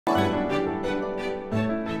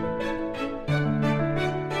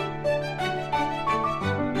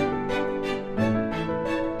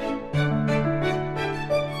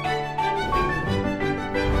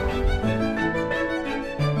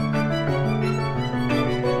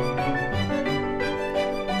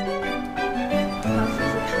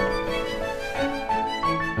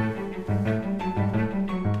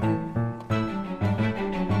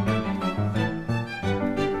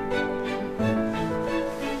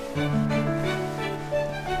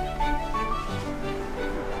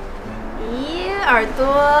耳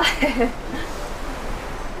朵，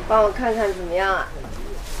帮我看看怎么样啊？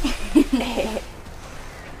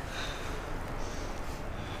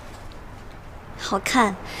好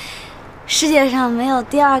看，世界上没有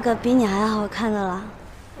第二个比你还好看的了。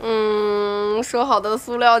说好的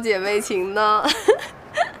塑料姐妹情呢？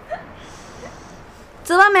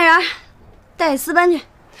走吧，美人，带你私奔去。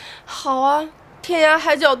好啊，天涯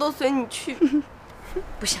海角都随你去。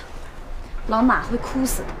不行，老马会哭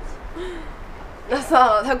死的。那算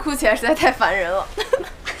了，他哭起来实在太烦人了。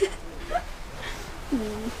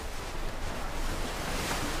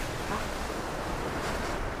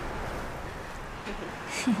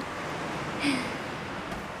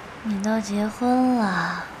你都结婚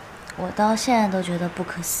了，我到现在都觉得不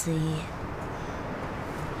可思议。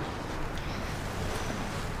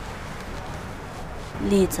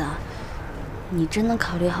栗子，你真的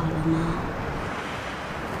考虑好了吗？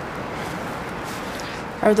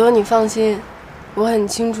耳朵，你放心，我很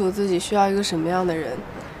清楚自己需要一个什么样的人，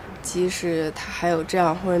即使他还有这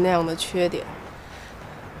样或者那样的缺点。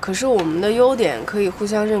可是我们的优点可以互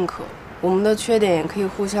相认可，我们的缺点也可以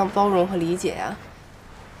互相包容和理解呀。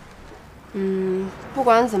不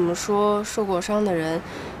管怎么说，受过伤的人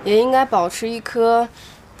也应该保持一颗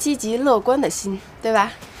积极乐观的心，对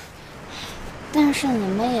吧？但是你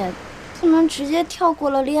们也不能直接跳过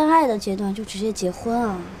了恋爱的阶段就直接结婚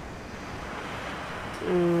啊。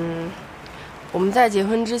我们在结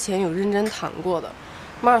婚之前有认真谈过的。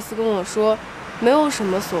Mars 跟我说，没有什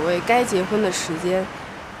么所谓该结婚的时间，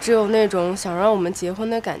只有那种想让我们结婚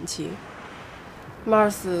的感情。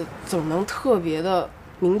Mars 总能特别的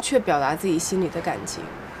明确表达自己心里的感情，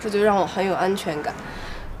这就让我很有安全感。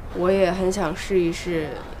我也很想试一试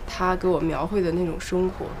他给我描绘的那种生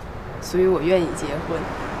活，所以我愿意结婚。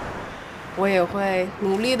我也会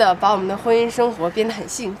努力的把我们的婚姻生活变得很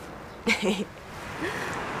幸福。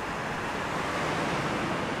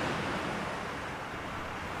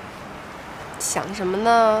想什么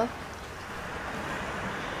呢？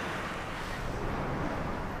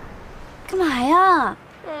干嘛呀？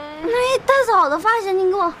那一大早的发型，你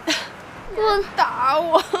给我打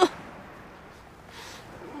我！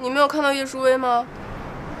你没有看到叶舒微吗？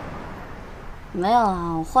没有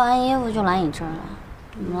啊，我换完衣服就来你这儿了。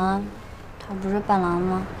怎么了？他不是伴郎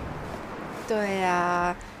吗？对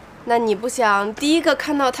呀，那你不想第一个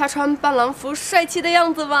看到他穿伴郎服帅气的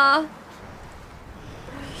样子吗？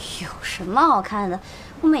有什么好看的？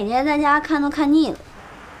我每天在家看都看腻了。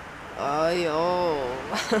哎呦，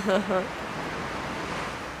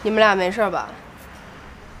你们俩没事吧？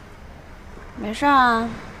没事啊，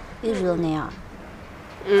一直都那样。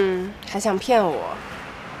还想骗我？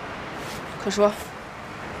快说，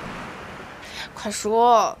快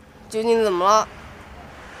说，究竟怎么了？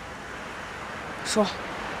说。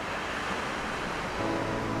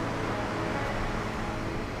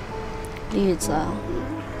栗子，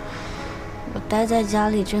我待在家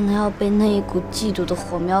里真的要被那一股嫉妒的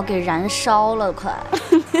火苗给燃烧了，快！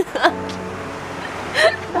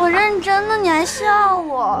我认真的，你还笑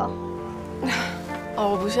我？哦，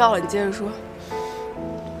我不笑了，你接着说。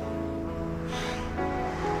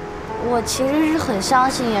我其实是很相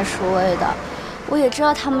信叶舒微的，我也知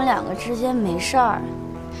道他们两个之间没事儿。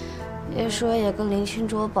叶舒微也跟林清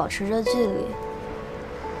卓保持着距离，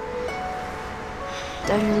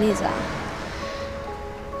但是栗子啊，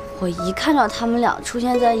我一看到他们俩出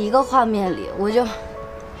现在一个画面里，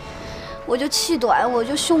我就气短，我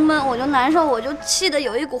就胸闷，我就难受，我就气得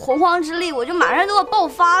有一股洪荒之力，我就马上就要爆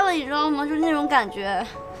发了，你知道吗？就是那种感觉。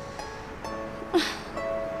所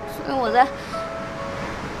以我在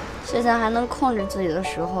现在还能控制自己的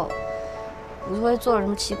时候，不会做什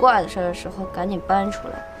么奇怪的事的时候，赶紧搬出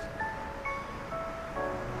来，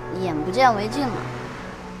眼不见为净嘛。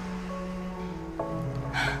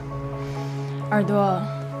耳朵，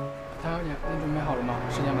唐小姐，你准备好了吗？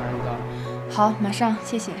时间马上就到了。好，马上，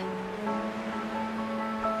谢谢。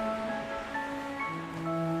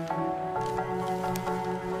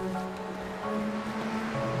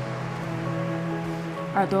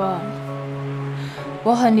耳朵，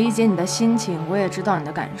我很理解你的心情，我也知道你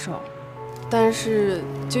的感受，但是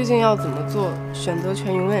究竟要怎么做，选择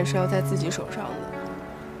权永远是要在自己手上的。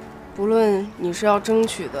不论你是要争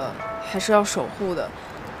取的，还是要守护的，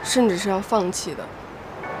甚至是要放弃的，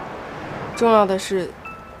重要的是，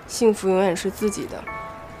幸福永远是自己的，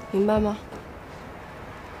明白吗？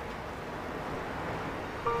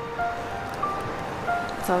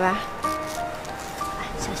走吧。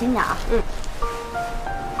小心点啊。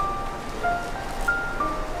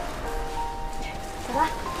走吧。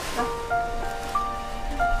走。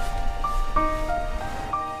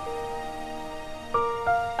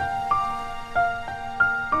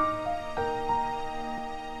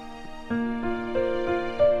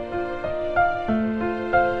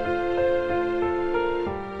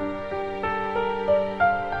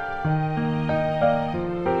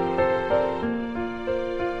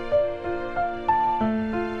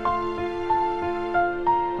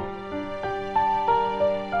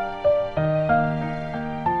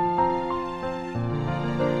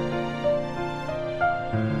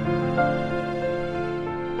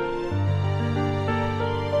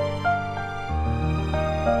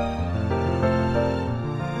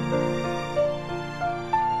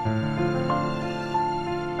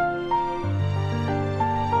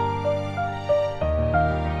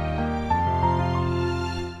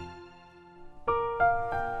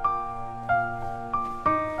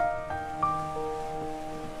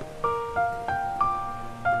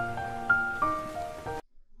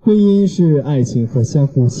婚姻是爱情和相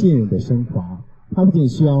互信任的升华，它不仅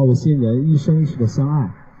需要二位新人一生一世的相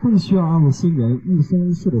爱，更需要二位新人一生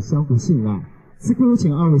一世的相互信赖。此刻有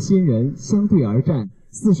请二位新人相对而战，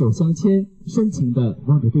四手相牵，深情地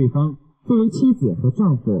望着对方，作为妻子和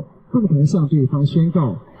丈夫，共同向对方宣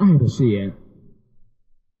告爱的誓言。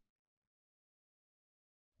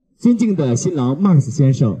尊敬的新郎 Mars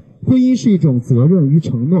先生，婚姻是一种责任与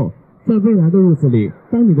承诺。在未来的日子里，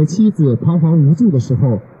当你的妻子彷徨无助的时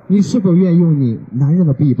候，你是否愿意用你男人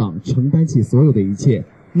的臂膀承担起所有的一切？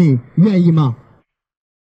你愿意吗？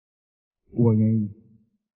我愿意。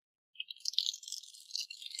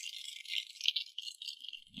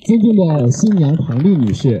尊敬的新娘唐丽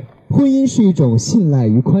女士，婚姻是一种信赖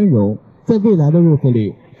与宽容。在未来的日子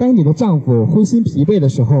里，当你的丈夫灰心疲惫的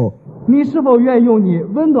时候，你是否愿意用你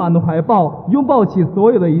温暖的怀抱拥抱起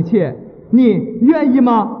所有的一切？你愿意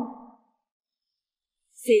吗？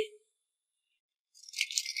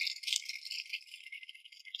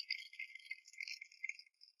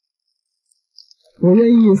我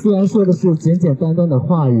愿意虽然说的是简简单单的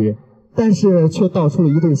话语，但是却道出了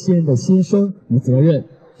一对新人的心声与责任。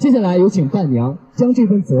接下来有请伴娘将这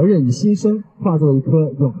份责任与心声化作一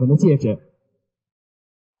颗永恒的戒指。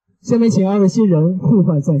下面请二位新人互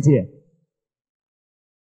换钻戒。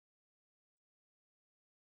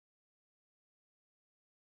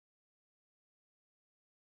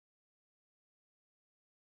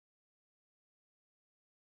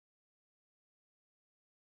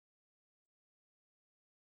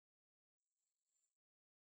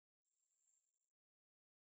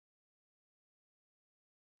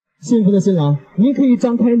幸福的新郎，您可以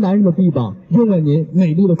张开男人的臂膀，拥吻您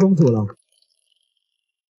美丽的公主了。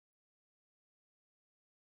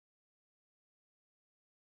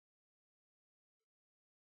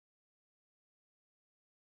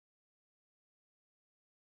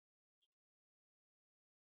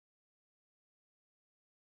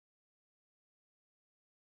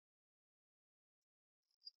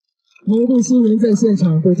每一对新人在现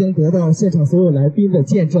场都将得到现场所有来宾的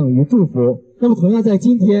见证与祝福。那么同样在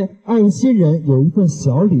今天，二位新人有一份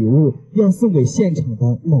小礼物要送给现场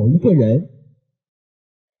的某一个人。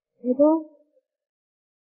耳朵，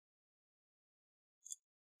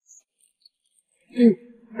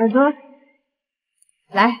耳朵，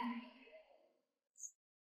来。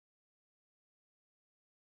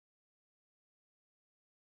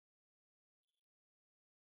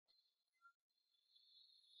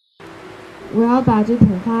我要把这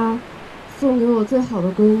捧花送给我最好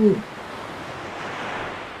的闺蜜。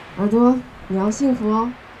耳朵，你要幸福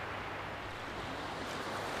哦。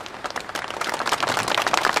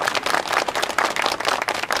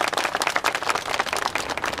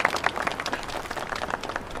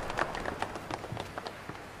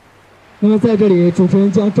那么在这里，主持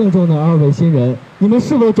人将郑重的二位新人，你们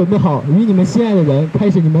是否准备好与你们心爱的人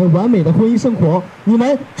开始你们完美的婚姻生活？你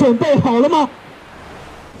们准备好了吗？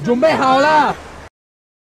准备好了。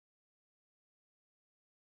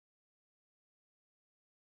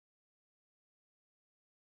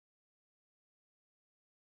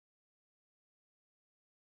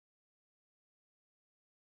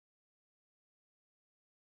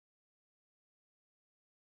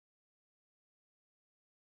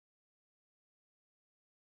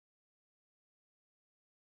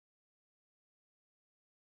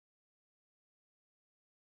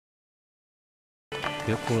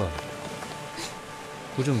别哭了，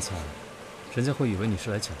哭这么惨，人家会以为你是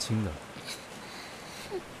来抢亲的。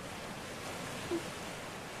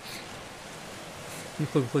你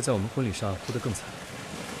会不会在我们婚礼上哭得更惨？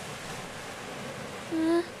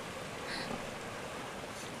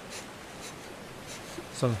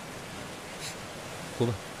算了，哭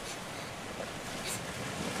吧。